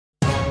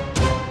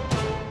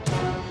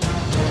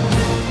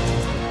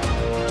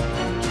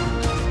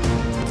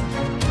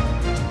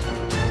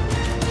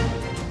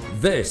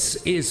This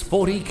is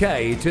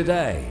 40K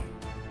Today.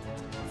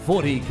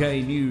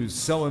 40K news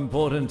so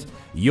important,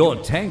 your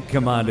tank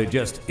commander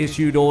just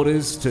issued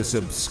orders to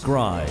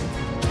subscribe.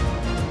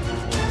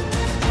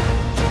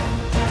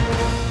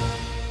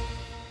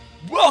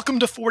 Welcome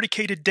to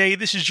 40K Today.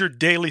 This is your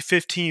daily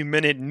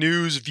 15-minute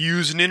news,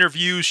 views, and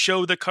interviews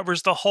show that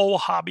covers the whole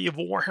hobby of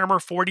Warhammer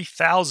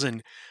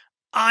 40,000.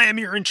 I am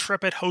your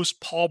intrepid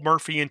host, Paul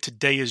Murphy, and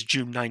today is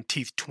June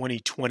 19th,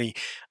 2020.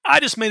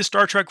 I just made a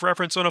Star Trek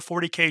reference on a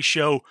 40K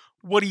show.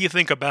 What do you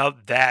think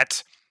about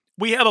that?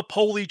 We have a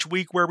poll each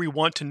week where we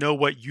want to know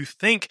what you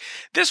think.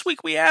 This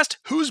week we asked,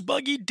 whose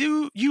buggy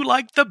do you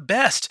like the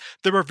best?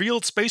 The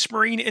revealed Space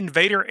Marine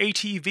Invader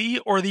ATV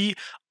or the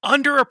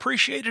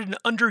underappreciated and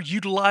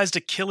underutilized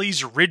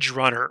Achilles Ridge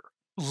Runner?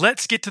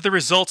 Let's get to the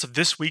results of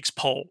this week's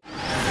poll.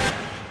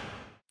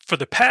 For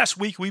the past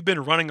week, we've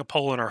been running a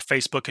poll on our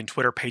Facebook and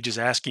Twitter pages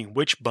asking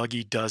which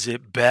buggy does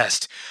it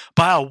best.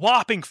 By a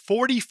whopping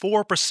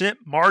 44%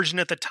 margin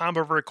at the time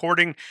of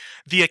recording,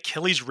 the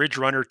Achilles Ridge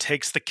Runner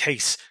takes the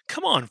case.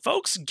 Come on,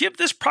 folks, give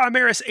this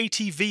Primaris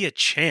ATV a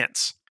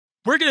chance.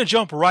 We're going to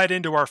jump right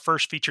into our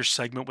first feature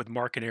segment with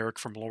Mark and Eric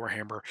from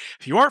Lorehammer.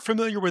 If you aren't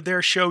familiar with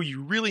their show,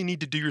 you really need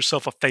to do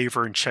yourself a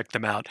favor and check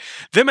them out.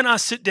 Them and I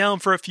sit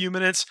down for a few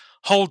minutes.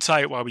 Hold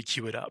tight while we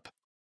cue it up.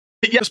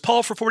 It's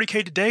Paul for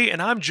 40K Today,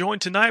 and I'm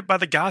joined tonight by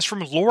the guys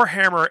from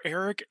Lorehammer,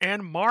 Eric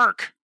and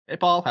Mark. Hey,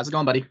 Paul. How's it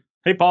going, buddy?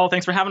 Hey, Paul.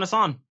 Thanks for having us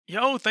on.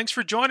 Yo, thanks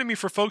for joining me.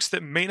 For folks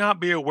that may not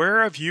be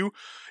aware of you,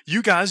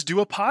 you guys do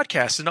a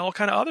podcast and all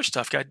kind of other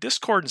stuff. Got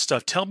Discord and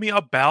stuff. Tell me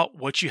about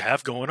what you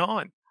have going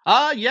on.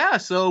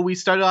 So we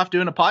started off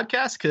doing a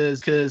podcast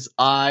because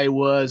I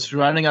was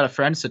running out of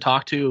friends to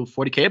talk to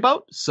 40K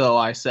about. So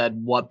I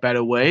said, what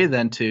better way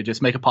than to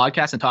just make a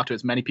podcast and talk to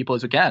as many people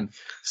as we can.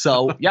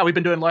 So yeah, we've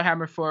been doing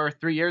Lorehammer for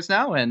 3 years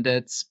now, and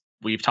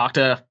we've talked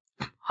to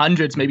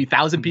hundreds, maybe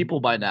 1,000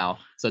 people by now.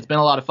 So it's been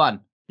a lot of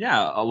fun.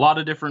 Yeah, a lot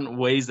of different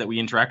ways that we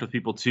interact with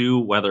people too,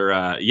 whether,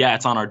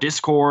 it's on our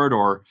Discord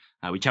or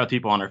we chat with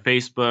people on our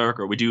Facebook,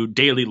 or we do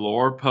daily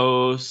lore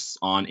posts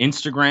on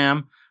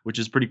Instagram, which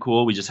is pretty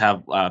cool. We just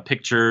have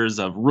pictures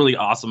of really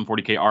awesome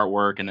 40K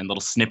artwork and then little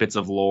snippets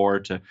of lore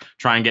to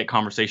try and get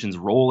conversations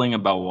rolling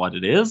about what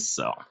it is.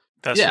 So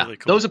that's really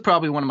cool. Those are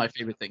probably one of my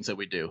favorite things that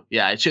we do.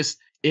 Yeah,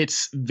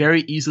 it's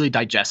very easily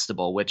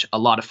digestible, which a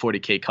lot of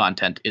 40K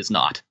content is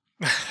not.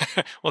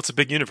 Well, it's a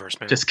big universe,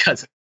 man. Just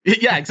because.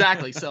 Yeah,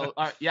 exactly. So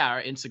our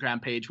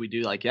Instagram page, we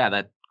do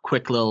that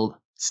quick little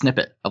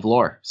snippet of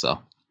lore. So.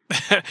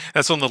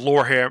 That's on the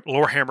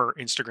Lorehammer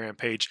Instagram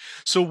page.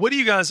 So what do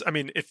you guys,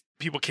 if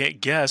people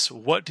can't guess,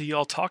 what do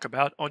y'all talk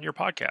about on your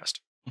podcast?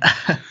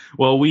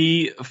 Well,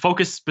 we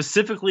focus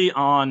specifically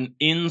on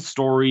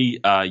in-story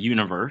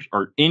universe,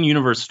 or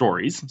in-universe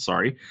stories,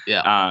 sorry.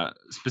 Yeah.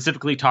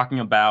 Specifically talking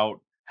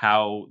about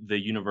how the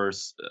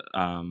universe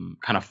kind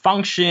of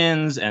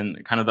functions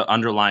and kind of the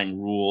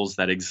underlying rules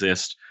that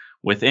exist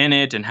within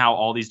it, and how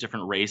all these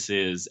different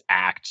races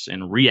act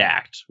and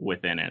react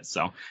within it.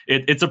 So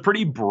it's a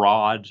pretty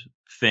broad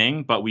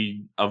thing, but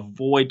we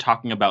avoid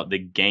talking about the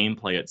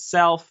gameplay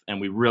itself, and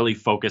we really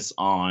focus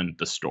on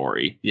the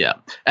story. Yeah.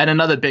 And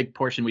another big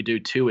portion we do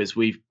too is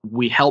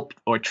we help,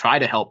 or try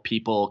to help,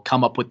 people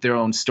come up with their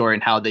own story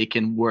and how they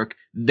can work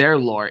their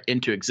lore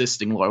into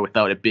existing lore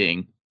without it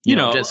being, you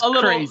know, just a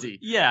little crazy.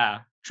 Yeah.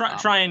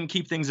 Try and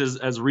keep things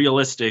as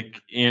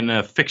realistic in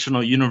a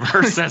fictional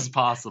universe as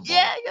possible.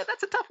 Yeah,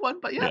 that's a tough one,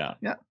 but yeah.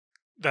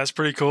 That's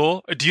pretty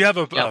cool. Do you have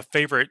a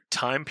favorite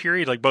time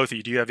period? Like both of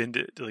you, do you have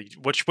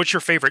what's your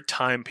favorite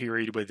time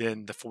period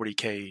within the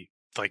 40K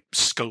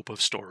scope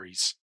of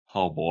stories?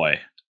 Oh boy.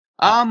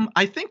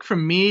 I think for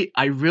me,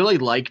 I really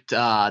liked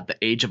the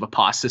Age of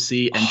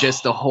Apostasy and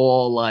just the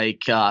whole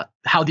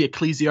how the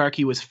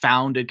ecclesiarchy was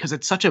founded, because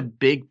it's such a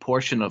big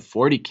portion of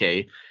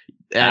 40K.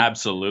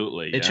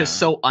 Absolutely. It's just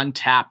so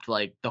untapped,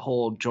 like the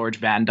whole George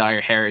Van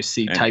Dyer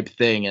heresy type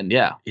thing. And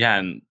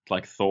and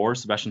like Thor,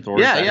 Sebastian Thor,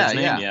 his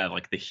name? Yeah,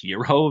 like the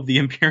hero of the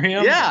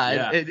Imperium.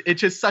 It's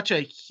just such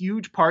a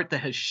huge part that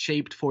has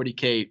shaped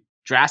 40K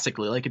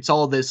drastically. Like it's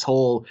all this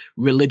whole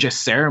religious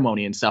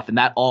ceremony and stuff, and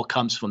that all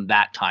comes from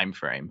that time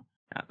frame.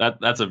 Yeah,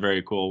 that's a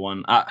very cool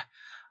one.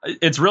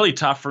 It's really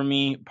tough for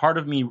me. Part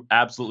of me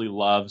absolutely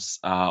loves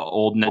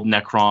old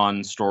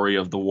Necron story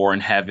of the War in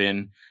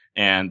Heaven,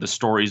 and the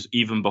stories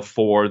even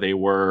before they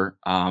were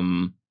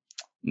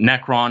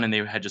Necron and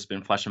they had just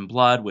been Flesh and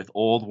Blood with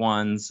old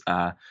ones.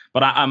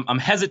 But I'm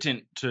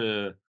hesitant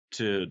to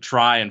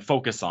try and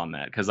focus on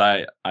that, because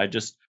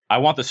I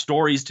want the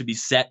stories to be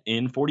set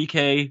in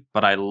 40K,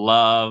 but I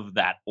love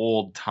that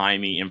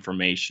old-timey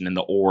information and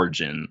the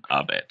origin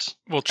of it.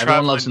 Well,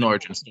 everyone loves an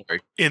origin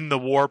story. In the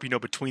warp,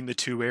 between the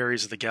two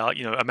areas of the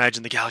galaxy,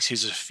 imagine the galaxy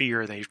is a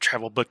sphere. They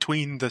travel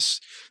between the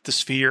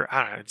sphere.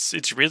 I don't know,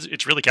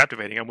 it's really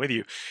captivating. I'm with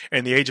you.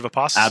 And the Age of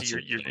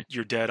Apostasy,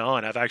 you're dead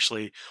on.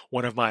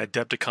 One of my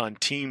Adepticon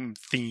team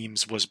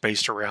themes was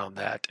based around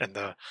that and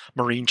the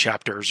Marine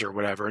chapters or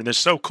whatever. And they're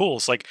so cool.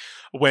 It's like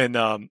when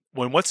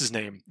what's his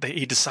name?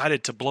 He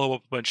decided to blow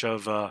up a bunch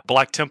of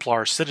Black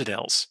Templar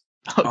citadels.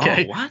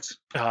 Okay. Oh, what?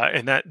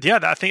 And I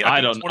think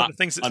it's one of the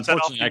things that set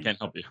off Unfortunately, I can't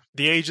help you.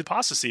 the age of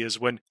apostasy is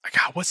when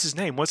God, what's his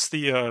name? What's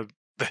the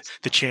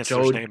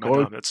chancellor's name? I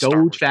know that's Star Doge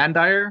Wars. Van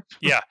Dyer?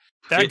 Yeah,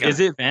 that guy. Is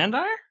it Van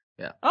Dyer?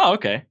 Yeah. Oh,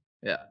 okay.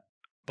 Yeah.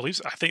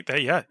 Believes. I think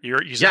that. Yeah,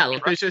 you're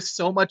Like, there's just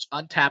so much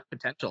untapped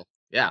potential.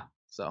 Yeah.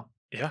 So.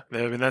 Yeah,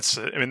 I mean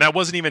that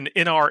wasn't even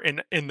in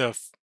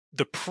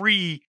the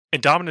pre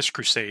Indominus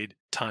Crusade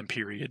time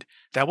period.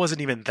 That wasn't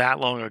even that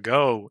long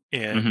ago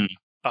in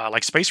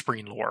like Space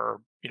Marine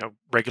lore,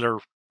 regular,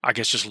 I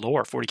guess, just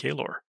lore, 40K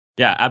lore.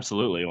 Yeah,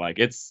 absolutely. Like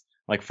it's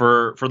like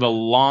for the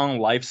long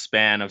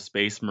lifespan of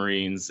Space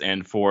Marines,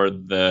 and for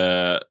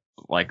the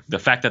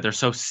fact that they're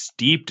so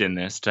steeped in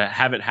this, to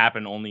have it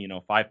happen only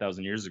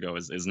 5,000 years ago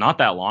is not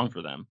that long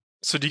for them.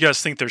 So do you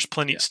guys think there's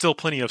still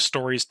plenty of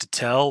stories to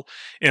tell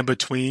in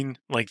between,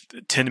 like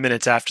 10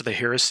 minutes after the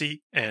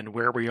heresy and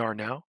where we are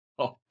now?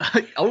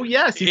 Oh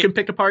yes, you can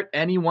pick apart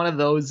any one of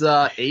those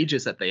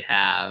ages that they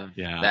have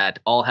that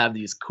all have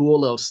these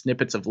cool little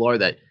snippets of lore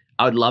that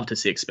I would love to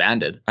see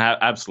expanded.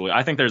 Absolutely.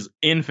 I think there's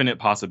infinite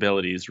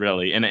possibilities,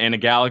 really, in a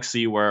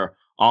galaxy where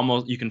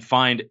almost you can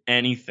find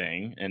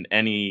anything and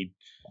any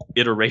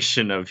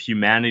iteration of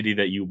humanity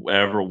that you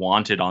ever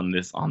wanted on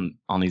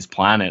these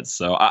planets.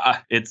 So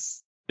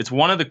it's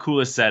one of the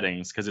coolest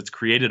settings because it's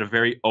created a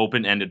very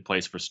open-ended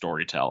place for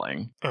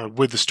storytelling.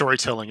 With the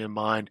storytelling in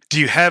mind, do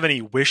you have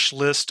any wish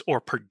list or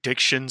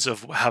predictions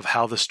of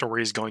how the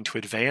story is going to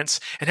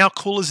advance? And how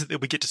cool is it that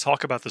we get to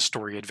talk about the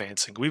story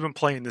advancing? We've been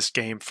playing this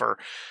game for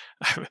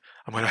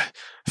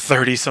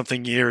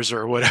 30-something years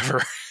or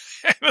whatever.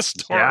 And the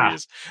story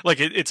is like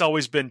it's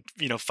always been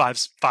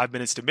 5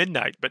 minutes to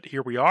midnight, but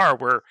here we are.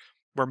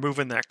 We're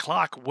moving that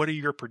clock. What are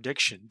your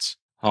predictions?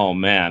 Oh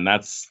man,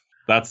 that's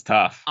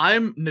tough.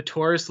 I'm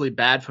notoriously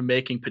bad for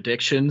making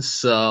predictions,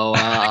 so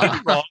they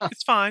could be wrong.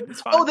 It's fine.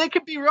 Oh, they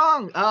could be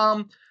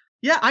wrong.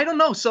 Yeah, I don't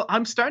know. So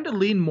I'm starting to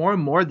lean more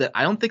and more that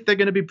I don't think they're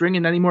going to be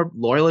bringing any more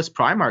Loyalist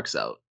Primarchs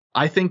out.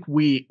 I think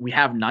we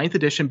have 9th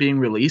edition being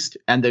released,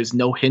 and there's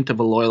no hint of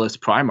a Loyalist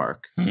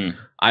Primarch.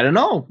 I don't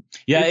know.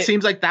 Yeah, it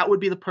seems like that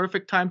would be the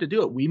perfect time to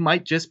do it. We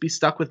might just be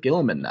stuck with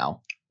Guilliman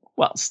now.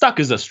 Well, stuck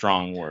is a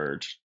strong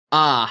word.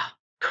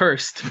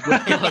 Cursed with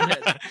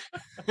Guilliman.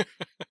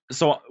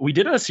 So we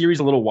did a series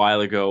a little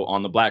while ago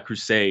on the Black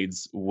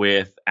Crusades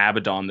with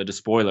Abaddon the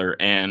Despoiler,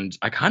 and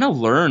I kind of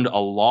learned a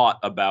lot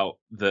about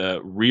the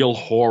real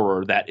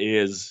horror that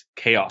is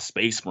Chaos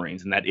Space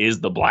Marines, and that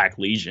is the Black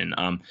Legion.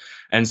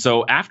 And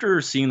so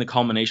after seeing the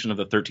culmination of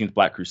the 13th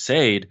Black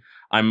Crusade,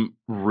 I'm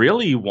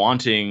really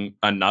wanting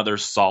another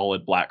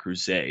solid Black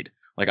Crusade.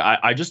 Like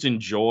I just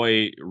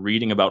enjoy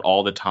reading about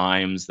all the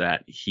times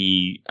that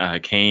he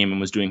came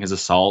and was doing his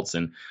assaults,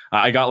 and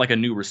I got like a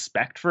new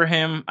respect for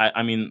him.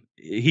 I mean,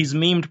 he's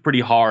memed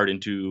pretty hard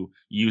into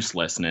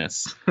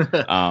uselessness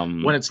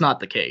when it's not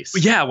the case.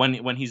 Yeah,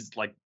 when he's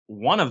like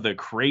one of the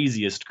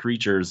craziest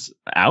creatures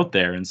out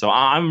there, and so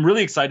I'm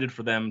really excited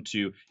for them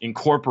to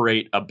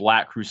incorporate a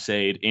Black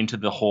Crusade into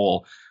the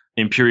whole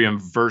Imperium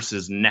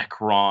versus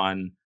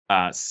Necron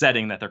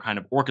setting that they're kind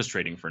of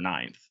orchestrating for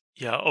 9th.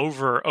 Yeah,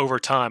 over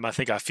time, I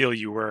think I feel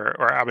you where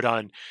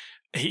Abaddon,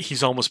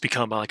 he's almost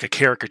become like a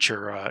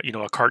caricature,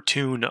 a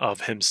cartoon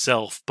of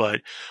himself.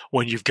 But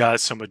when you've got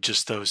some of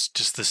just the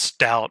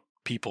stout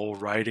people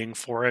writing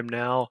for him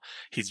now,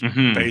 he's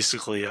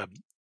basically a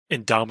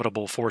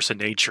indomitable force of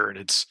nature,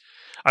 and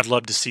I'd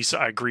love to see. So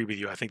I agree with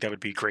you. I think that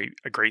would be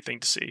a great thing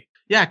to see.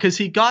 Yeah, because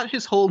he got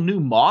his whole new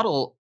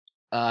model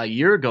a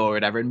year ago or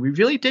whatever, and we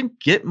really didn't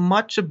get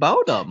much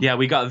about him. Yeah,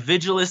 we got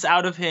Vigilus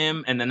out of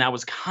him, and then that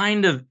was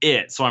kind of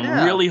it. So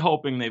I'm really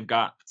hoping they've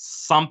got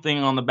something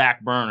on the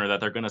back burner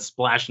that they're going to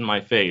splash in my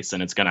face,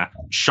 and it's going to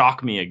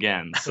shock me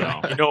again. So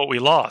you know what we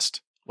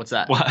lost? What's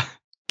that? What?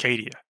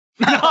 Cadia.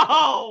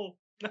 No,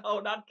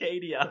 not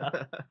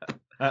Cadia.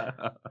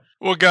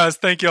 Well, guys,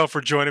 thank y'all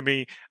for joining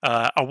me.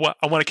 I want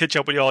to catch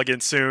up with y'all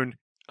again soon.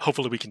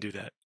 Hopefully we can do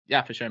that.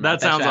 Yeah, for sure, man.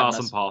 That sounds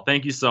awesome, Paul.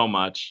 Thank you so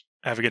much.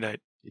 Have a good night.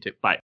 You too.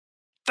 Bye.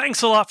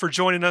 Thanks a lot for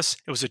joining us.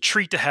 It was a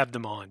treat to have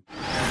them on.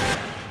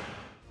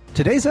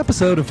 Today's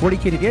episode of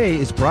 40K Today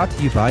is brought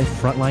to you by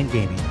Frontline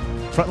Gaming.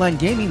 Frontline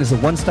Gaming is a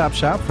one-stop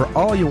shop for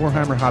all your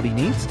Warhammer hobby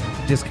needs,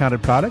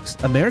 discounted products,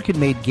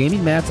 American-made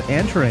gaming mats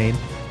and terrain,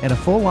 and a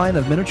full line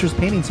of miniatures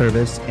painting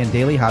service and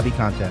daily hobby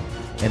content.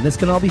 And this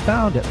can all be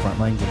found at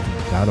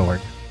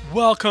frontlinegaming.org.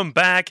 Welcome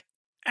back.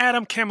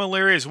 Adam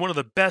Camilleri is one of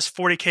the best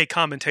 40K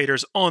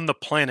commentators on the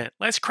planet.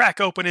 Let's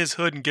crack open his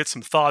hood and get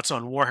some thoughts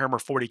on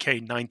Warhammer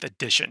 40K 9th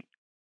edition.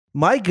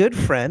 My good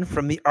friend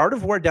from the Art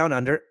of War Down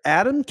Under,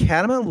 Adam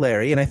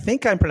Camilleri, and I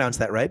think I pronounced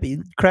that right, but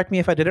you correct me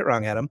if I did it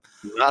wrong, Adam.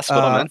 That's what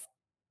I meant.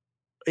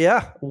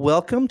 Yeah,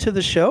 welcome to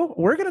the show.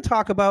 We're going to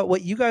talk about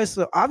what you guys,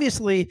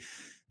 obviously,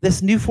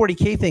 this new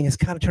 40K thing is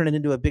kind of turning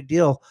into a big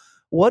deal.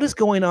 What is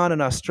going on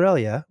in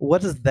Australia?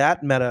 What is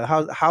that meta?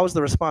 How is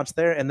the response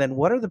there? And then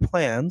what are the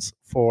plans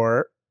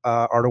for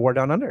Art of War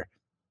Down Under?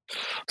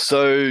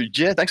 So,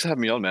 yeah, thanks for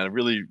having me on, man.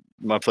 Really,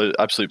 my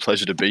absolute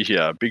pleasure to be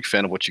here. Big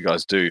fan of what you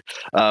guys do.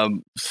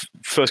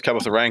 First cab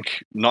off the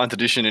rank, 9th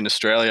edition in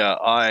Australia.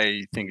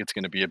 I think it's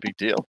going to be a big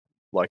deal.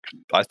 Like,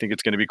 I think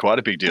it's going to be quite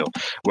a big deal.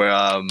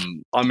 Where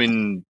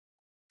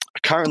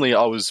currently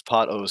I was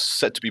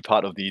set to be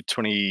part of the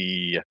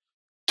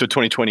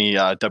 2020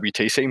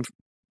 WTC.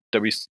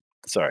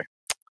 Sorry,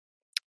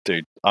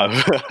 dude.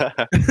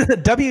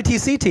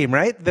 WTC team,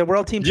 right? The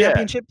World Team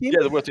Championship team?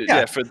 Yeah, the World Team,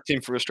 for the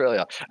team for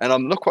Australia. And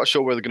I'm not quite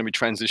sure whether they're going to be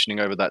transitioning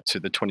over that to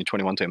the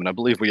 2021 team, and I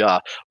believe we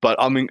are. But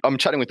I'm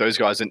chatting with those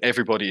guys, and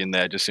everybody in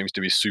there just seems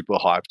to be super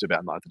hyped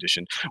about 9th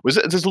edition.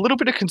 There's a little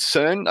bit of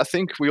concern. I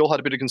think we all had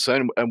a bit of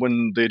concern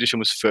when the edition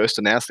was first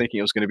announced, thinking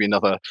it was going to be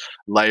another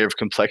layer of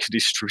complexity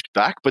stripped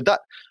back. But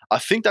I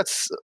think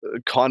that's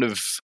kind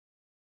of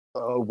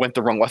went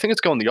the wrong way. I think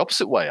it's going the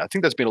opposite way. I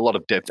think there's been a lot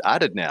of depth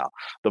added now.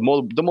 The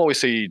more we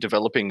see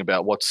developing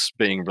about what's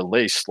being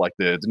released, like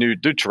the new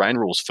terrain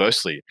rules,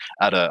 firstly,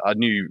 add a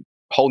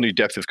whole new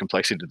depth of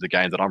complexity to the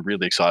game that I'm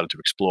really excited to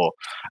explore.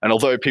 And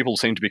although people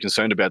seem to be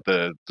concerned about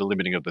the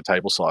limiting of the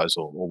table size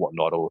or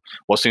whatnot, or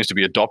what seems to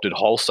be adopted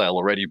wholesale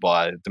already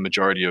by the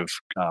majority of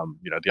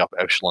the upper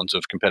echelons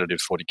of competitive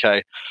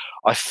 40k,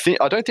 I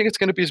don't think it's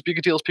going to be as big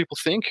a deal as people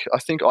think. I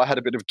think I had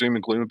a bit of doom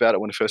and gloom about it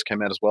when it first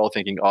came out as well,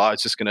 thinking,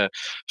 it's just going to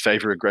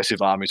favor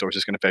aggressive armies, or it's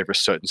just going to favor a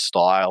certain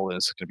style, and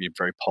it's going to be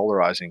very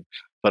polarizing.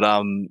 But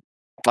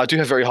I do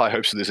have very high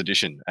hopes for this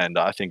edition, and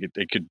I think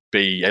it could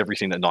be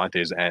everything that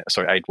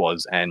 8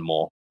 was and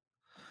more.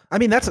 I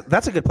mean, that's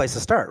a good place to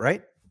start,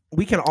 right?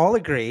 We can all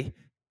agree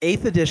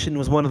 8th edition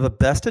was one of the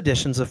best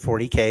editions of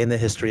 40K in the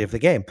history of the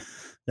game.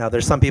 Now,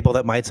 there's some people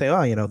that might say,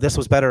 this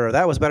was better or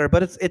that was better,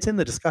 but it's in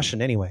the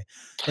discussion anyway.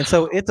 And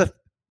so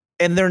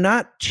and they're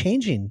not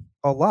changing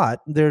a lot.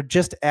 They're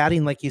just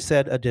adding, like you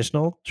said,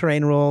 additional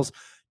terrain rules,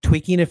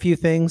 tweaking a few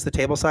things. The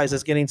table size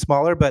is getting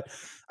smaller, but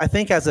I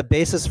think as a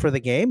basis for the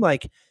game,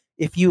 like,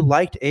 if you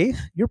liked 8th,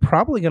 you're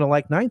probably going to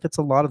like 9th. It's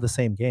a lot of the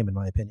same game, in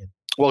my opinion.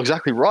 Well,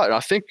 exactly right. I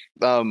think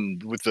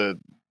with the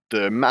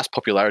mass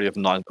popularity of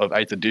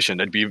 8th edition,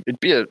 it'd be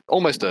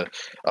almost a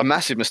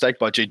massive mistake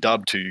by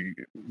G-Dub to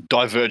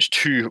diverge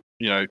too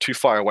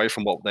far away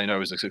from what they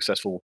know is a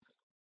successful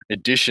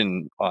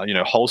edition,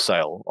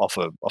 wholesale off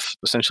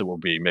essentially what will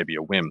be maybe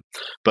a whim.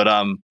 But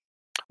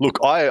look,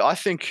 I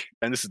think,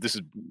 and this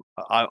is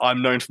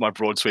I'm known for my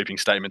broad sweeping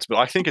statements, but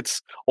I think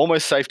it's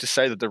almost safe to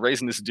say that the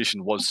reason this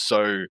edition was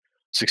so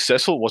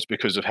successful was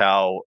because of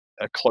how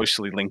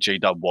closely linked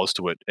G-Dub was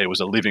to it. It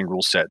was a living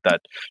rule set that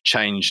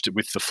changed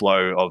with the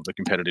flow of the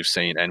competitive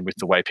scene and with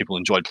the way people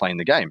enjoyed playing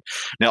the game.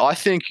 Now, I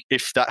think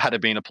if that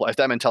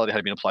mentality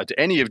had been applied to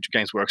any of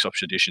Games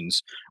Workshop's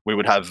editions, we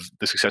would have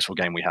the successful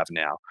game we have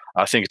now.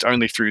 I think it's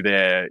only through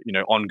their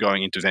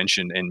ongoing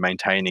intervention in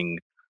maintaining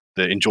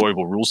the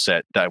enjoyable rule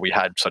set that we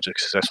had such a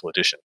successful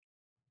edition.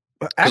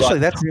 Actually,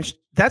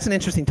 that's an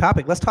interesting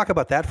topic. Let's talk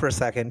about that for a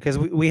second, because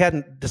we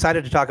hadn't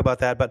decided to talk about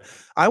that. But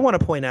I want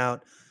to point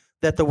out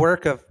that the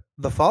work of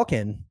the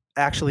Falcon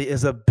actually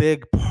is a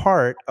big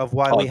part of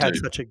why we had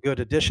such a good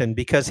edition,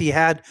 because he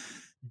had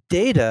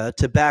data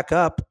to back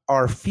up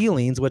our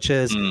feelings, which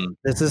is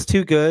this is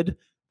too good,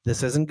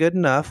 this isn't good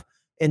enough.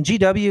 And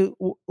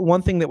GW,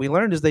 one thing that we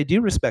learned is they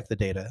do respect the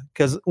data,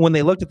 because when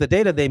they looked at the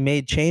data, they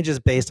made changes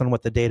based on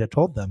what the data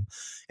told them.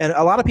 And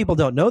a lot of people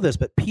don't know this,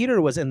 but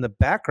Peter was in the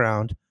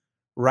background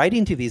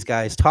writing to these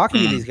guys,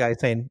 talking to these guys,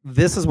 saying,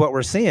 this is what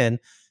we're seeing.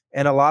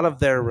 And a lot of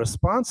their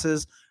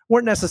responses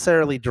weren't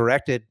necessarily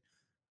directed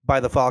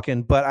by the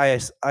Falcon, but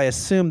I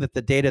assume that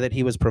the data that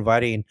he was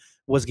providing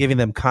was giving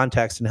them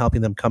context and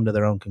helping them come to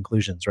their own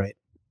conclusions, right?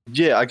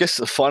 Yeah, I guess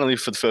finally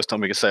for the first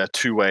time we can say a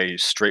two-way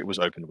street was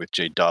opened with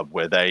G-Dub,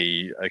 where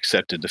they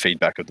accepted the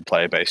feedback of the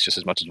player base just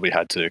as much as we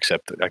had to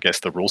accept, I guess,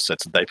 the rule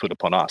sets that they put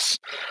upon us.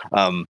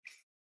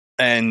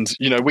 And,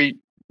 we,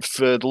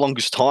 for the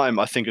longest time,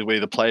 I think we,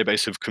 the player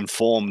base, have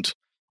conformed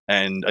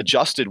and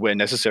adjusted where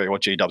necessary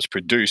what G-Dub's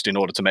produced in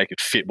order to make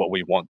it fit what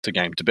we want the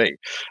game to be.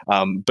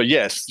 But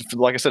yes,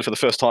 like I said, for the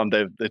first time,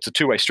 it's a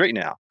two-way street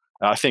now.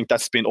 I think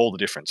that's been all the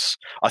difference.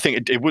 I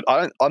think it would.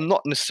 I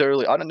don't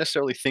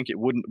necessarily think it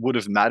would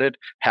have mattered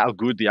how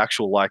good the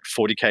actual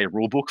 40K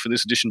rulebook for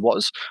this edition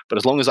was. But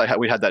as long as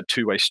we had that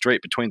two-way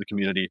street between the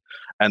community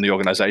and the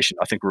organization,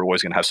 I think we're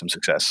always going to have some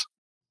success.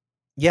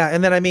 Yeah,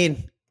 and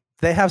then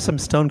they have some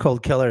stone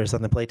cold killers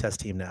on the playtest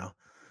team now.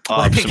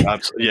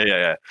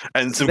 Yeah.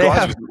 And some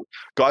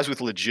guys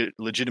with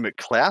legitimate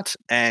clout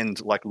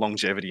and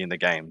longevity in the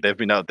game.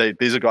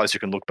 These are guys who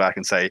can look back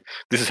and say,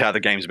 this is how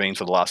the game's been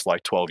for the last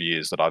 12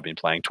 years that I've been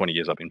playing, 20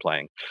 years I've been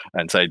playing,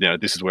 and say,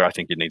 this is where I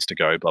think it needs to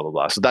go, blah, blah,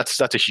 blah. So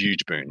that's a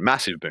huge boon,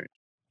 massive boon.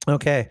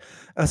 Okay.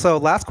 So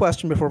last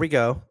question before we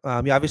go.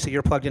 Obviously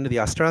you're plugged into the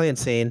Australian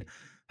scene.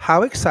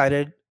 How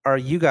excited are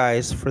you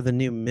guys for the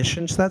new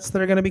mission sets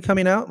that are going to be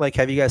coming out?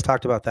 Have you guys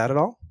talked about that at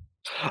all?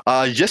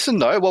 Yes and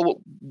no.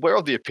 Well, we're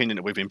of the opinion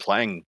that we've been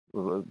playing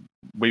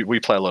we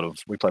played a lot of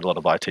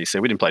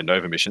ITC. We didn't play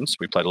Nova missions.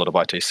 We played a lot of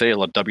ITC, a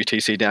lot of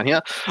WTC down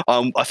here.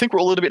 I think we're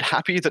all a little bit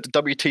happy that the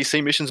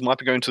WTC missions might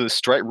be going to the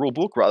straight rule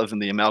book rather than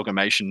the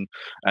amalgamation,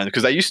 and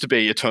because they used to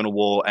be Eternal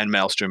War and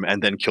Maelstrom,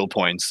 and then Kill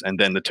Points, and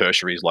then the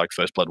tertiaries like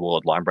First Blood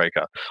Warlord,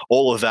 Linebreaker.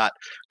 All of that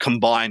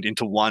combined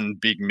into one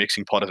big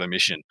mixing pot of a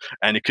mission,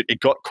 and it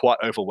got quite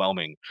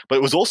overwhelming. But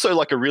it was also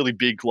like a really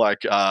big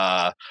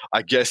I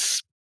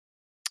guess.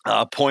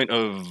 Point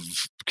of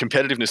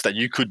competitiveness that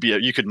you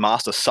could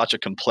master such a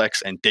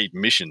complex and deep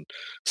mission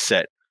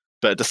set,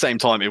 but at the same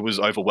time it was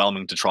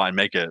overwhelming to try and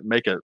make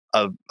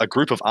a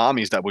group of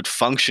armies that would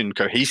function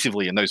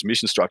cohesively in those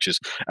mission structures,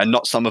 and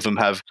not some of them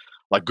have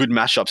like good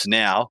matchups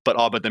now, but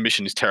the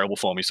mission is terrible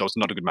for me, so it's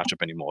not a good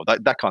matchup anymore.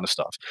 That kind of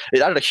stuff.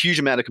 It added a huge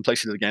amount of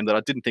complexity to the game that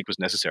I didn't think was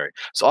necessary.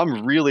 So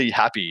I'm really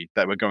happy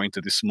that we're going to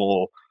this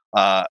more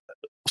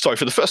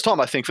for the first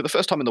time, I think, for the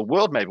first time in the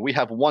world, maybe we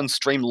have one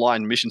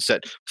streamlined mission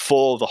set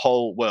for the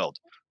whole world.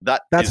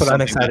 That's what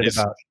I'm excited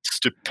about.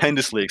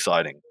 Stupendously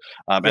exciting.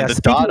 And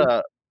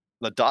the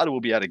data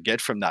we'll be able to get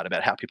from that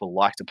about how people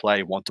like to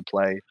play, want to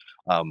play,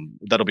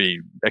 that'll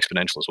be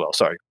exponential as well.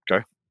 Sorry,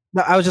 go.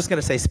 No, I was just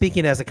going to say,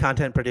 speaking as a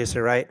content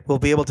producer, right, we'll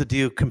be able to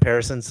do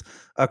comparisons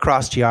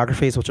across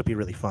geographies, which will be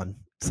really fun.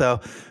 So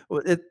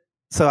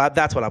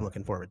that's what I'm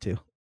looking forward to.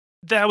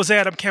 That was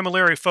Adam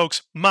Camilleri,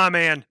 folks. My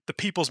man, the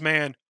people's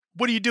man.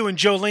 What are you doing,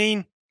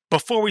 Jolene?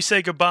 Before we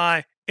say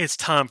goodbye, it's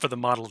time for the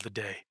model of the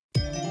day.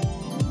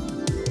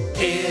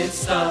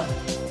 It's the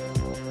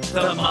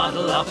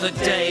model of the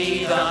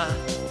day,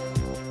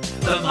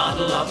 the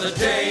model of the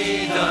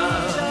day,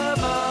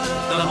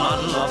 the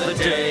model of the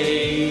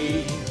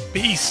day.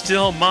 Be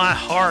still my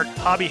heart.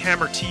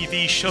 Hobbyhammer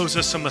TV shows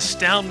us some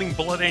astounding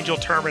Blood Angel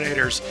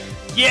Terminators.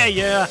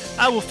 Yeah,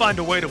 I will find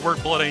a way to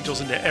work Blood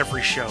Angels into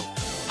every show.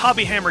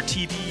 Hobbyhammer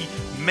TV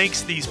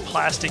makes these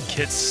plastic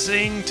kits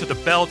sing to the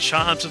bell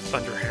chimes of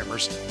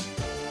Thunderhammers.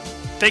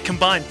 They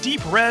combine deep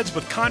reds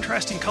with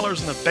contrasting colors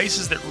on the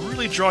bases that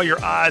really draw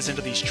your eyes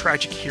into these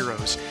tragic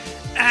heroes.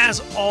 As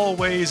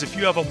always, if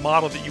you have a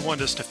model that you want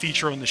us to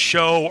feature on the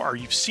show, or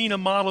you've seen a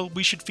model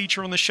we should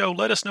feature on the show,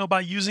 let us know by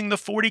using the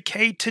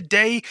 40K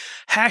Today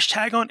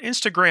hashtag on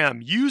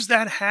Instagram. Use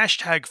that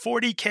hashtag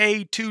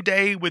 40K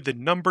Today with the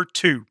number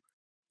 2.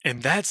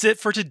 And that's it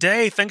for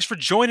today. Thanks for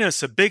joining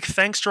us. A big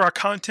thanks to our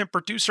content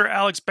producer,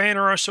 Alex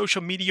Banner, our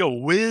social media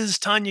whiz,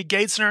 Tanya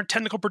Gates, and our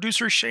technical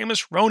producer,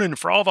 Seamus Ronan,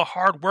 for all the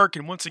hard work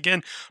and once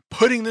again,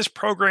 putting this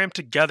program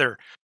together.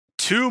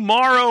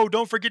 Tomorrow,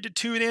 don't forget to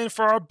tune in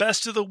for our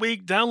best of the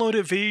week. Download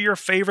it via your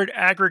favorite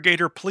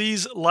aggregator.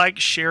 Please like,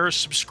 share,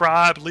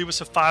 subscribe, leave us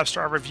a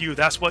 5-star review.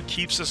 That's what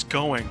keeps us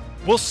going.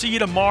 We'll see you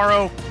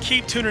tomorrow.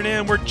 Keep tuning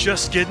in. We're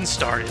just getting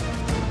started.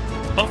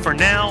 But for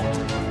now,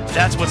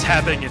 that's what's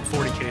happening in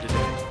 40K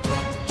Today.